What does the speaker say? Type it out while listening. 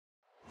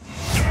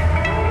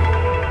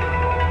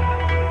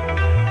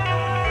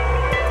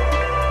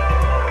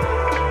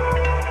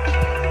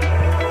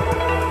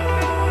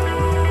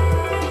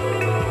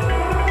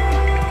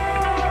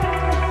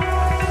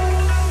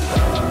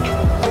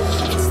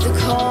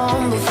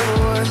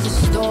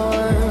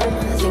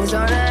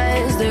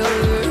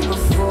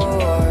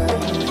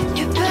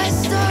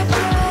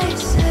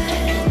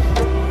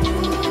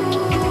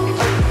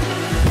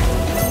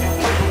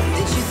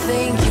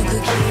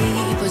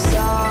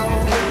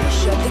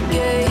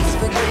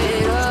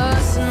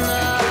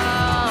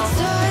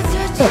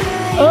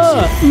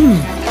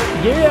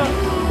Yeah.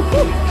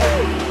 Woo.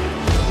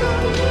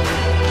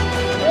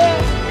 Yeah.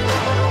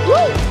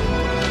 Woo.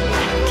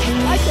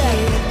 Like that.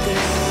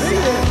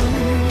 Bring it.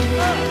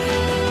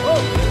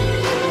 Oh.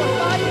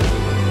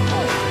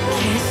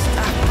 Can't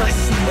stop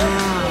us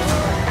now.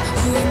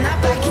 We're not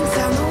back in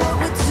town, know what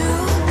we're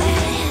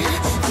doing.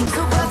 Things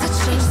are about to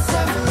change, it's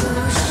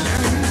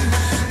evolution.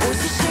 Won't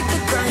you shake the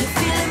ground, you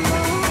feel it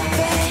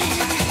moving.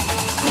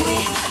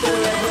 We're the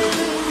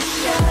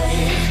revolution.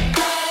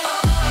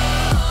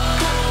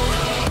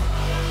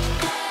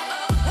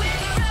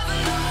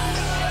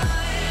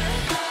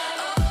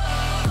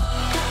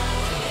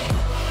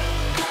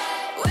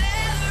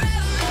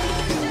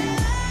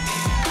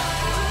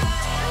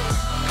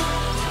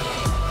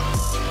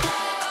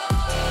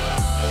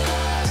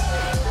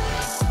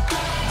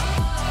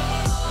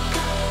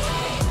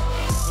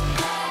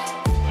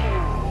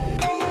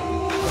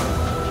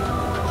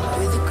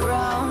 With the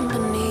ground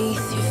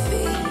beneath your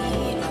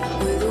feet,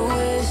 with a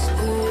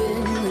whisper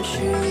in the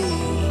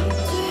trees.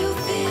 Do you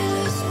feel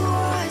us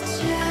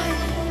watching?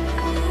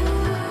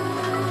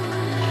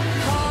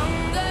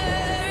 Hunger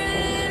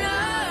in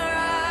our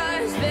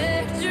eyes,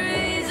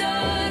 victories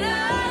on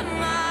our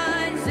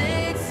minds.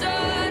 It's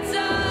our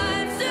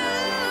time to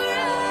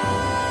rise.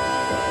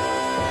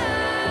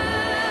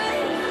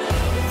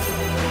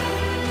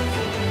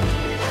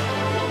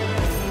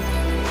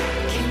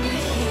 Can you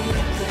hear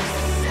the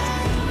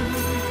sound?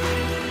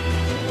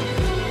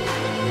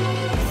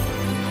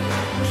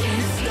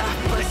 Can't stop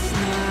us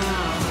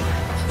now.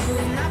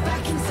 We're not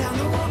back in town,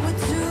 know what we're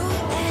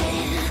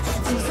doing.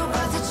 Things are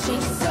about to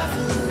change, it's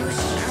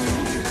evolution.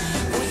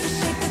 Won't you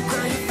shake the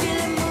ground, you feel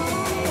it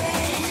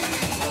moving.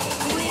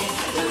 We're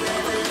the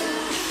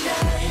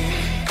revolution.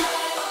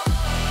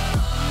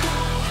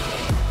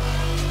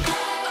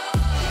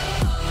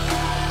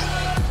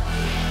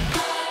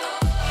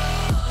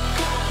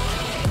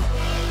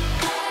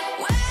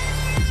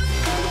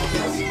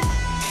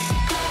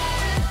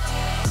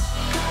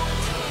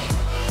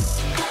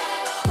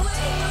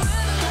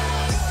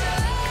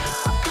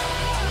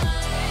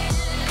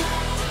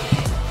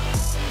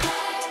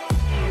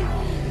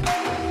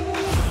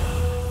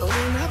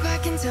 We're not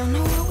back in town,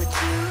 know what we're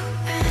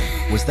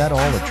doing. Was that all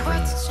a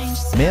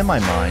dream? Man, my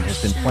mind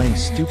has been playing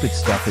stupid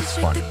stuff. It's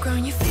Shake funny. the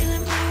ground, you feel